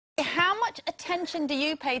attention do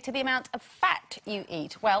you pay to the amount of fat you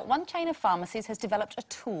eat? Well, one chain of pharmacies has developed a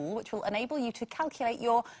tool which will enable you to calculate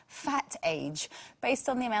your fat age based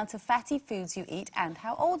on the amount of fatty foods you eat and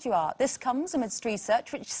how old you are. This comes amidst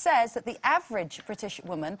research which says that the average British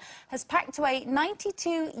woman has packed away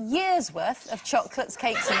 92 years' worth of chocolates,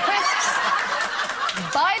 cakes and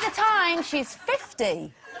crisps by the time she's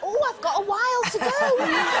 50. Oh, I've got a while to go.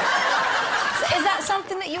 Is that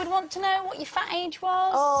something that you would want to know, what your fat age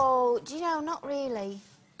was? Oh, do you know, not really.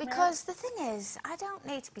 Because the thing is, I don't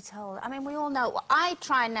need to be told. I mean, we all know. I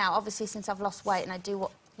try now, obviously, since I've lost weight, and I do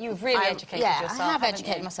what... You've really educated yourself, I have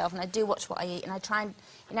educated myself, and I do watch what I eat, and I try and...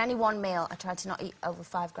 In any one meal, I try to not eat over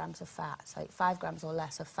 5 grams of fat. So 5 grams or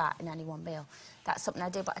less of fat in any one meal. That's something I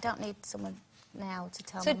do, but I don't need someone now to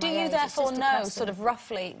tell me So do you therefore know sort of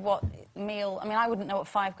roughly what meal... I mean, I wouldn't know what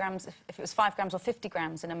 5 grams... If it was 5 grams or 50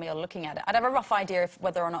 grams in a meal looking at it. I'd have a rough idea of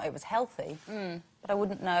whether or not it was healthy, but I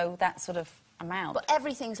wouldn't know that sort of amount. But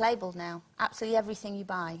everything's labelled now. Absolutely everything you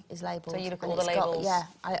buy is labelled. So you look at all the labels?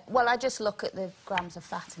 Well, I just look at the grams of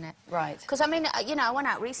fat in it. Right. Because, I mean, you know, I went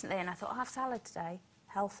out recently and I thought, I'll have salad today.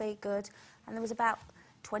 Healthy, good. And there was about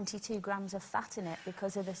 22 grams of fat in it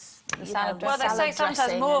because of the salad dressing. Well, they say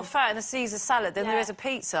sometimes more fat in a Caesar salad than there is a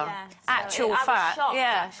pizza. Yeah, actual fat. I was shocked,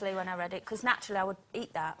 actually, when I read it, because naturally I would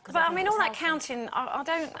eat that. But, I mean, all that counting, I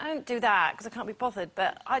don't do that because I can't be bothered,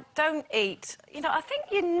 but I don't eat... You know, I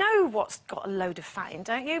think you know what's got a load of fat in,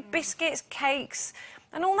 don't you? Biscuits, cakes...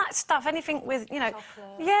 and all that stuff, anything with, you know...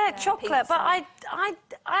 chocolate. Pizza. But I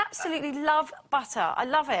absolutely love butter. I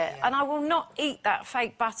love it. And I will not eat that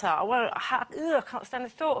fake butter. I can't stand the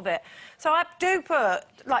thought of it. So I do put,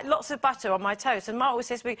 like, lots of butter on my toast. And Mark always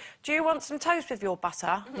says to me, do you want some toast with your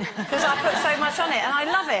butter? Because I put so much on it, and I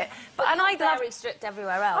love it. But you're very strict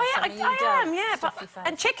everywhere else. Oh, yeah, I am, yeah. But,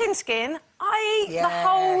 and chicken skin, I eat the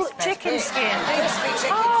whole chicken skin.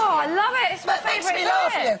 Oh, I love it. It's my favourite thing. That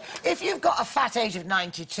makes me laugh, you know. If you've got a fat age of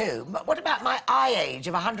 92, what about my eye age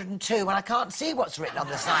of 102 when I can't see what's written on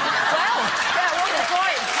the sign? Well, yeah, what's the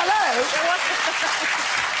point? Hello?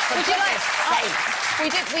 Would you like...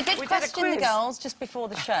 We did question the girls just before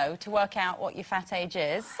the show to work out what your fat age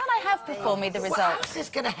is, and I have before me the results. Well, how's this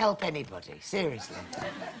going to help anybody? Seriously.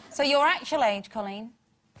 So your actual age, Colleen?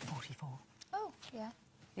 44. Oh, yeah.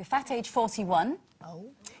 Your fat age, 41. Oh.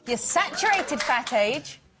 Your saturated fat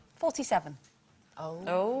age, 47.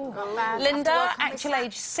 Oh. Linda, actual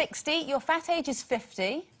age, 60. Your fat age is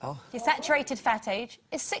 50. Oh. Your saturated fat age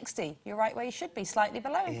is 60. You're right where you should be, slightly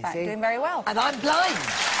below, in fact. Doing very well. And I'm blind.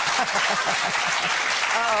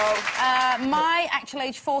 My actual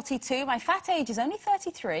age, 42. My fat age is only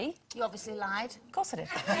 33. You obviously lied. Of course I did.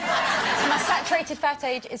 My saturated fat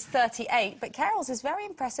age is 38, but Carol's is very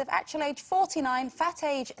impressive. Actual age, 49. Fat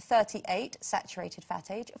age, 38. Saturated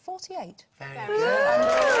fat age, 48. Very good.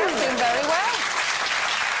 Doing very well.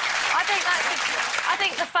 I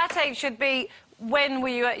think the fat age should be when were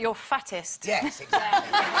you at your fattest? Yes,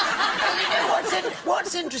 exactly. You know,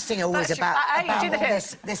 what's interesting always about all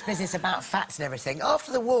this business about fats and everything,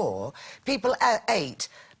 after the war, people ate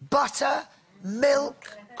butter,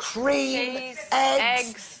 milk, cream,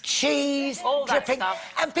 eggs, cheese, all that dripping,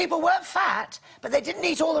 stuff. and people weren't fat, but they didn't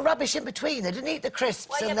eat all the rubbish in between. They didn't eat the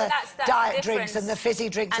crisps and the diet drinks and the fizzy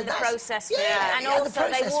drinks and the processed food. Yeah, and also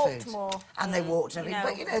the they walked foods. more. And they walked and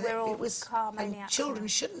everything. But you know, it was and children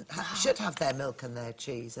should have their milk and their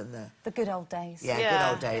cheese and their... The good old days. Yeah,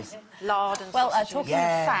 good old days. Lard and Well, sausages. talking of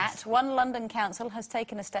fat, one London council has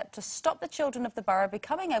taken a step to stop the children of the borough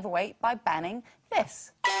becoming overweight by banning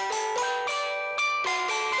this.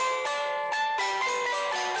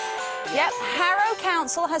 Yep, Harrow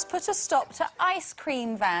Council has put a stop to ice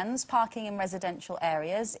cream vans parking in residential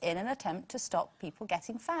areas in an attempt to stop people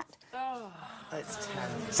getting fat. Oh, that's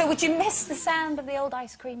terrible. So would you miss the sound of the old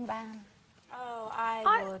ice cream van? Oh,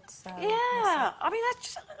 I would, so... Yeah, I mean,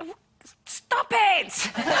 that's just... Stop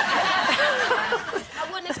it! I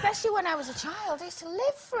wouldn't, especially when I was a child. I used to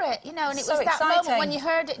live for it, you know, and it was that moment when you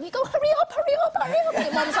heard it and you go, hurry up, hurry up, hurry up. And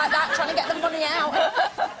your mum's like that, trying to get the money out.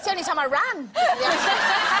 It's the only time I ran.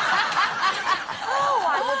 Oh,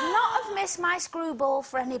 I would not have missed my screwball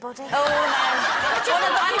for anybody. Oh, no.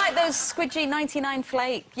 I like those squidgy 99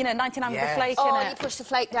 flake, you know, 99 with a flake in it. Oh, you push the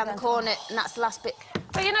flake down the corner and that's the last bit.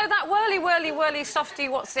 But you know that whirly softy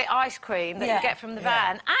what's it ice cream that you get from the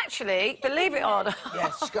van? Actually, believe it or not...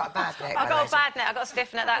 Yes, she's got a bad neck. I've got a bad neck, I've got a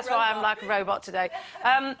stiff neck, that's why I'm like a robot today.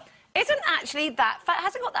 isn't actually that fat. It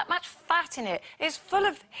hasn't got that much fat in it. It's full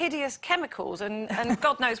of hideous chemicals and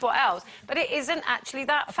God knows what else. But it isn't actually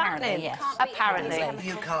that fattening. Yes. Apparently.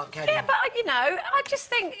 You can't, can Yeah, you? but, you know, I just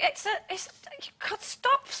think you could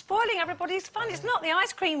stop spoiling everybody's fun. It's not the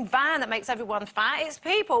ice cream van that makes everyone fat. It's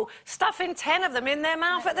people stuffing 10 of them in their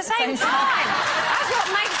mouth at the same time. That's what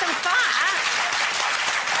makes them fat.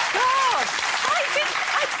 God,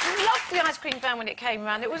 I loved the ice cream van when it came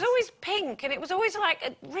around. It was always pink and it was always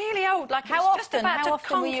like really old. Like How just about often? to How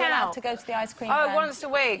often were you conk allowed out. to go to the ice cream van? Oh, once a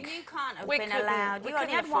week. You can't have We been couldn't- allowed. we You only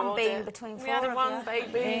couldn't had one afford bean it. between We four had of one you.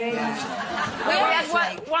 baby. We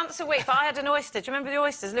had once a week, but I had an oyster. Do you remember the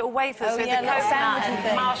oysters? Little wafers with the coconut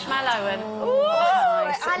and marshmallow and...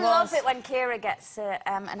 I love it when Kira gets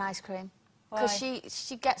an ice cream. Because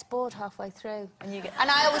she gets bored halfway through.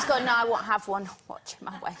 And I always go, no, I won't have one. Watching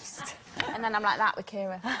my waist. And then I'm like that with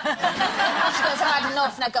Kira. She goes, I've had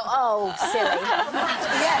enough. And I go, oh, silly.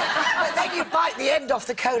 Yeah, but then you bite the end off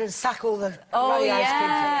the cone and suck all the bloody ice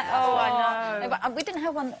cream. Oh, I know. No, but we didn't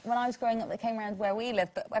have one when I was growing up that came around where we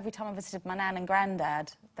lived, but every time I visited my nan and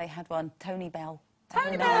granddad, they had one, Tony Bell.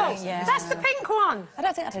 Tony Bells? Yeah. That's the pink one. I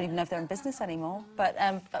don't even know if they're in business anymore, but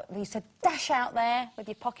we used to dash out there with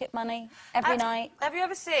your pocket money every night. Have you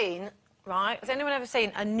ever seen, right, has anyone ever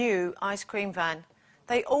seen a new ice cream van?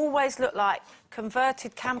 They always look like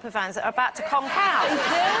converted camper vans that are about to conk out.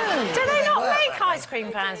 They do. Do they not make ice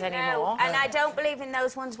cream vans anymore? And I don't believe in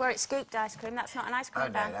those ones where it's scooped ice cream. That's not an ice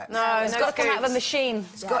cream van. No, It's got to come out of a machine.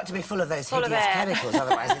 It's got to be full of those Full of hideous air. chemicals,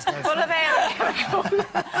 otherwise it's no fun. Full of air and chemicals.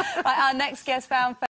 Right, our next guest found